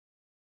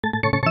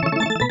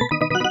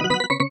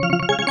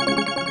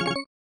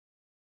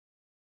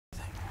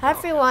Hi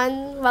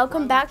everyone,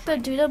 welcome back to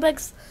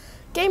Doodlebug's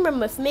Gameroom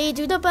with me,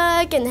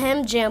 Doodlebug, and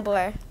him,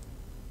 JamBlur.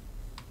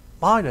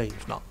 My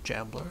name's not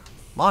JamBlur.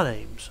 My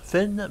name's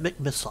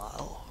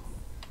McMissile.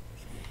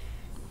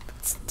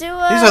 Let's do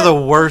These are the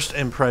worst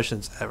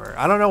impressions ever.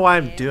 I don't know why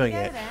I'm doing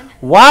it.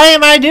 Why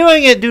am I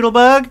doing it,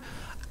 Doodlebug?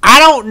 I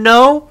don't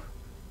know.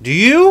 Do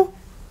you?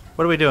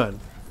 What are we doing?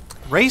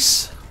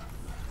 Race?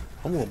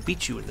 I'm gonna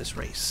beat you in this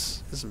race.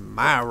 This is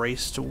my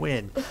race to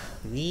win.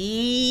 I'm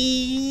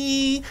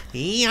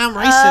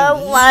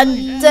racing.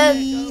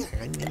 London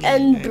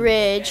and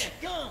Bridge.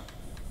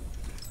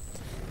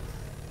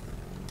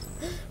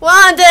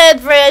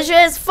 London Bridge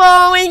is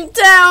falling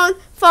down,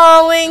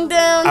 falling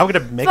down. I'm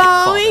gonna make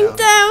falling it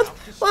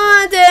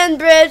fall down. London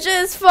Bridge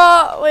is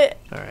falling.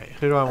 All right,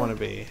 who do I want to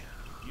be?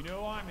 You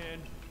know I'm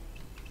in.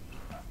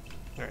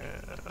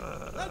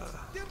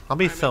 I'll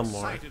be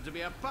Fillmore. I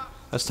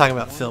was talking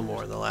about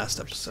Fillmore in the last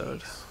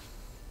episode.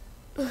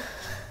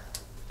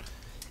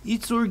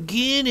 It's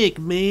organic,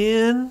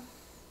 man.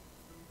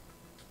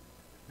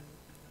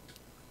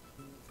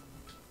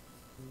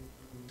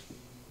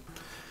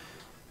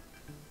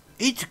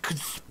 It's a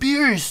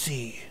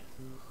conspiracy.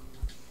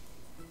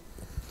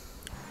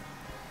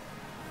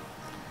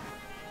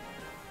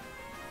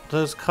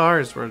 Those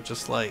cars were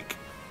just like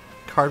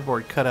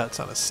cardboard cutouts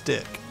on a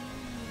stick.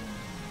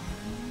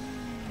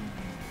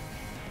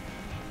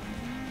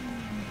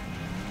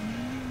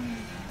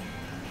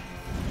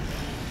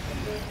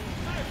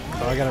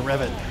 Oh, I gotta rev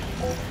it.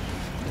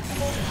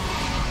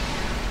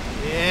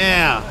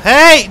 Yeah.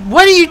 Hey,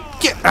 what do you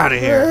get out of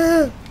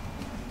here?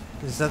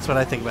 Because that's what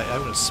I think about. I'm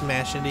gonna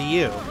smash into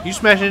you. You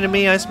smash into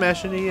me, I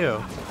smash into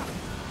you.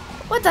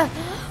 What the?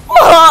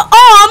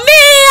 Oh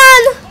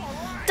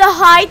man! The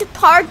Hyde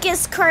Park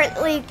is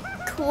currently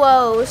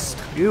closed.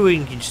 You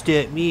can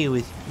stab me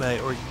with my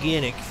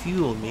organic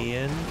fuel,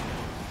 man.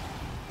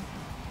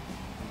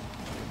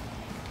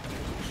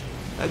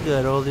 I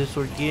got all this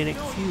organic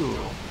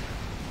fuel.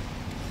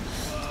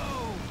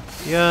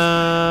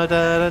 Yeah,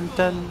 da dun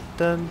dun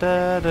dun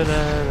da da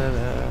da da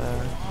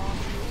da.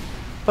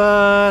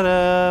 Ba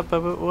da ba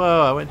ba.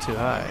 Whoa, I went too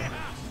high.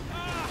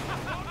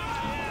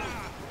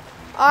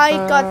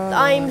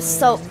 I'm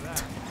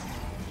soaked.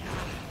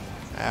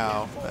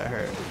 Ow, that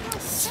hurt.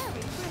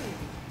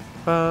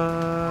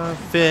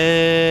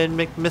 Finn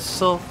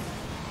McMissile.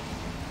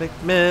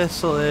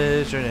 McMissile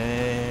is your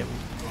name.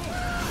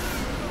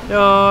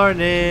 Your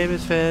name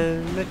is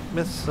Finn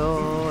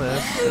McMissile.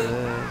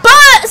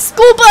 But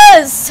school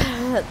bus!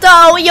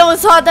 The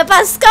wheels on the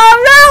bus go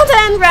round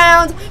and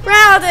round,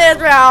 round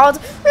and round,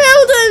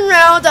 round and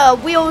round. The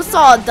wheels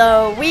on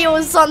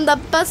the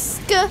bus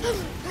go.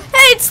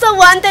 Hey, it's the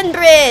London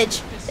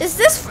Bridge. Is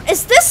this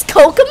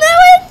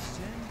Cocomelon?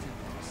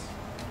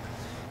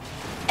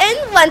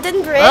 In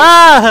London Bridge?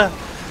 Ah!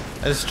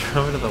 I just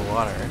drove into the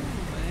water.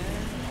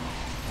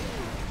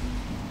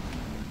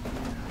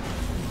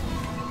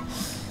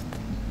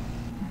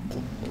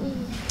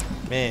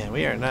 Man,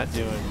 we are not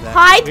doing that.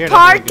 Hyde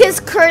Park is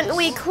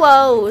currently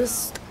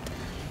closed.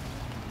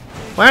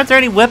 Why aren't there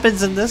any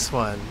weapons in this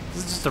one?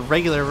 This is just a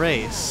regular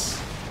race.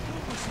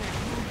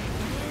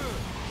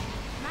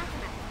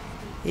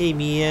 Hey,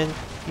 man.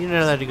 You don't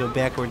know how to go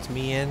backwards,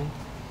 man.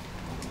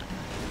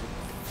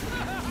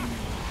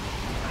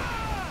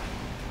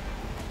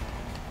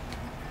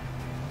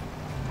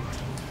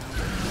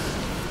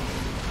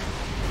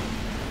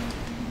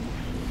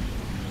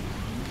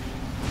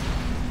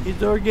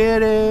 It's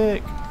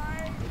organic.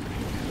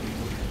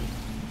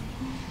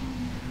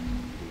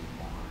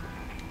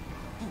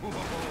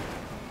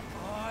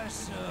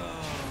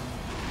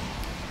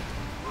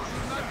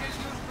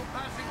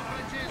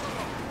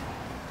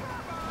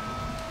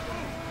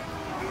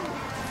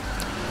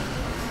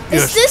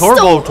 Is this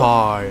turbo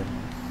time?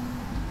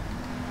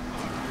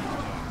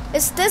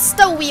 Is this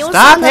the wheels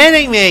Stop on the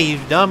hitting me, you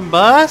dumb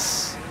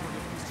bus!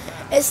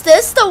 Is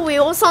this the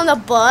wheels on the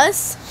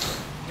bus?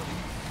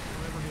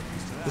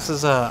 This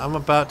is I'm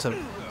about to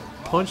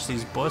punch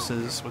these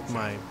buses with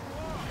my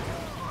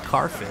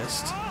car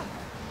fist.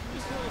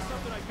 This is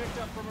something I picked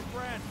up from a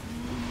friend.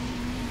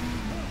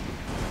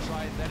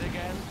 Try that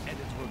again, and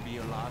it will be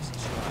your last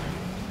try.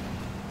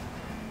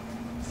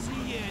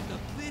 See you at the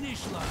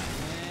finish line,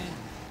 man.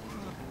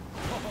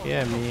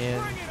 Yeah,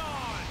 man.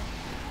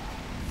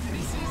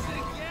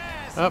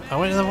 Oh, I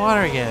went in the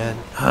water again.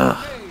 Ugh.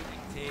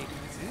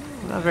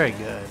 Not very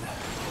good.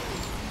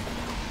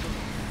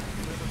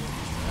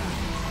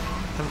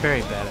 I'm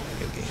very bad at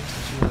video games.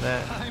 Did you know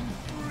that?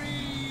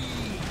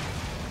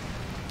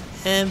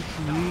 I'm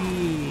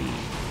free.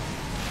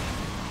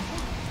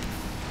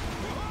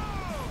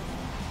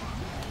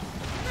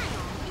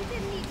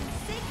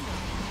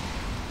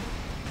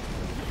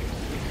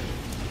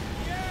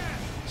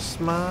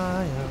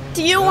 Smile.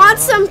 Do you want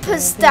some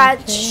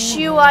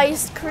pistachio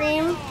ice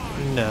cream?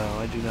 No,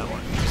 I do not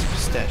want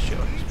pistachio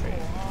ice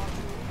cream.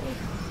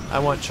 I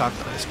want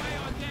chocolate ice cream.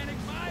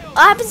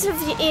 What happens if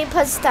you eat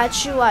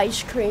pistachio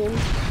ice cream?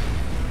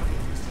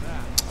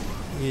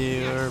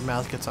 your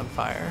mouth gets on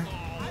fire.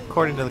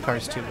 According to the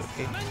Cars 2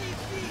 movie.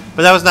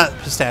 But that was not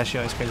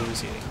pistachio ice cream he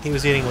was eating. He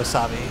was eating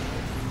wasabi.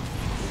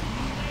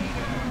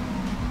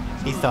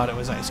 He thought it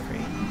was ice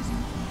cream.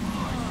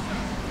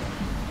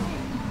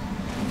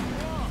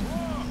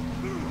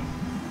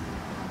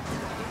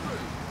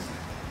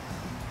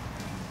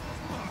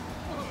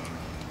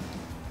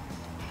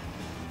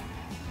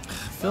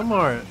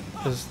 Fillmore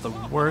is the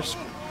worst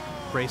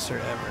racer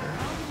ever.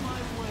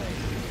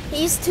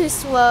 He's too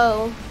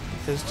slow.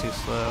 He's too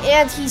slow.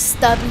 And he's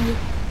stubby. You're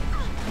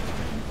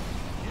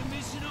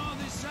missing all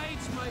the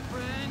sights, my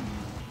friend.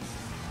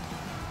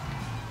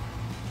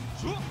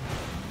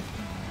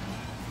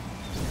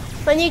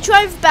 When you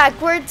drive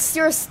backwards,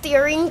 your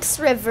steering's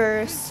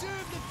reverse.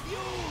 Serve the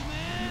fuel,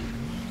 man.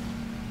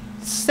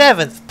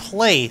 7th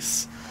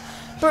place.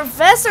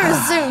 Professor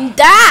zoomed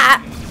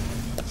that.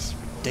 That's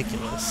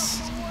ridiculous.